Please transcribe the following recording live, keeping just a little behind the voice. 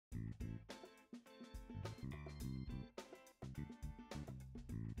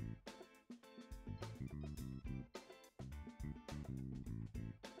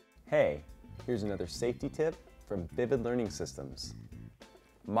Hey, here's another safety tip from Vivid Learning Systems.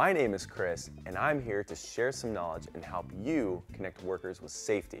 My name is Chris, and I'm here to share some knowledge and help you connect workers with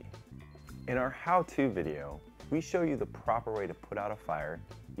safety. In our how-to video, we show you the proper way to put out a fire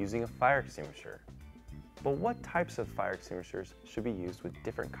using a fire extinguisher. But what types of fire extinguishers should be used with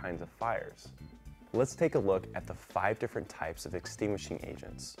different kinds of fires? Let's take a look at the 5 different types of extinguishing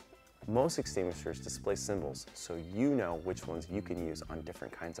agents. Most extinguishers display symbols so you know which ones you can use on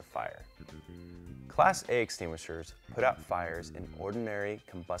different kinds of fire. Class A extinguishers put out fires in ordinary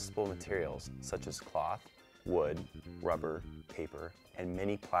combustible materials such as cloth, wood, rubber, paper, and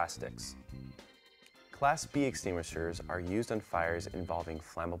many plastics. Class B extinguishers are used on fires involving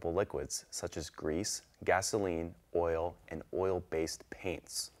flammable liquids such as grease, gasoline, oil, and oil-based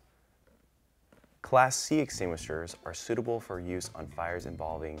paints. Class C extinguishers are suitable for use on fires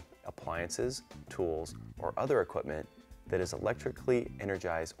involving appliances, tools, or other equipment that is electrically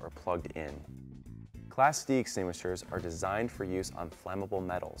energized or plugged in. Class D extinguishers are designed for use on flammable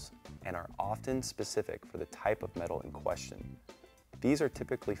metals and are often specific for the type of metal in question. These are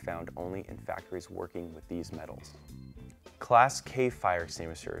typically found only in factories working with these metals. Class K fire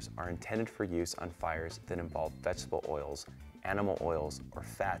extinguishers are intended for use on fires that involve vegetable oils, animal oils, or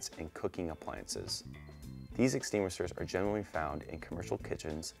fats in cooking appliances. These extinguishers are generally found in commercial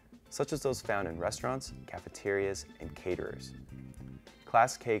kitchens, such as those found in restaurants, cafeterias, and caterers.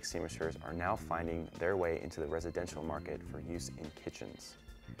 Class K extinguishers are now finding their way into the residential market for use in kitchens.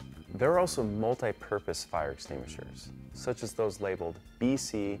 There are also multi-purpose fire extinguishers, such as those labeled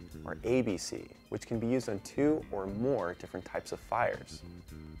BC or ABC, which can be used on 2 or more different types of fires.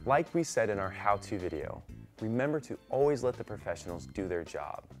 Like we said in our how-to video, remember to always let the professionals do their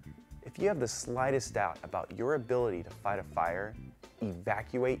job. If you have the slightest doubt about your ability to fight a fire,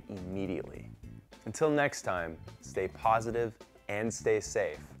 evacuate immediately. Until next time, stay positive and stay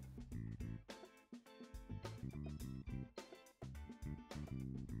safe.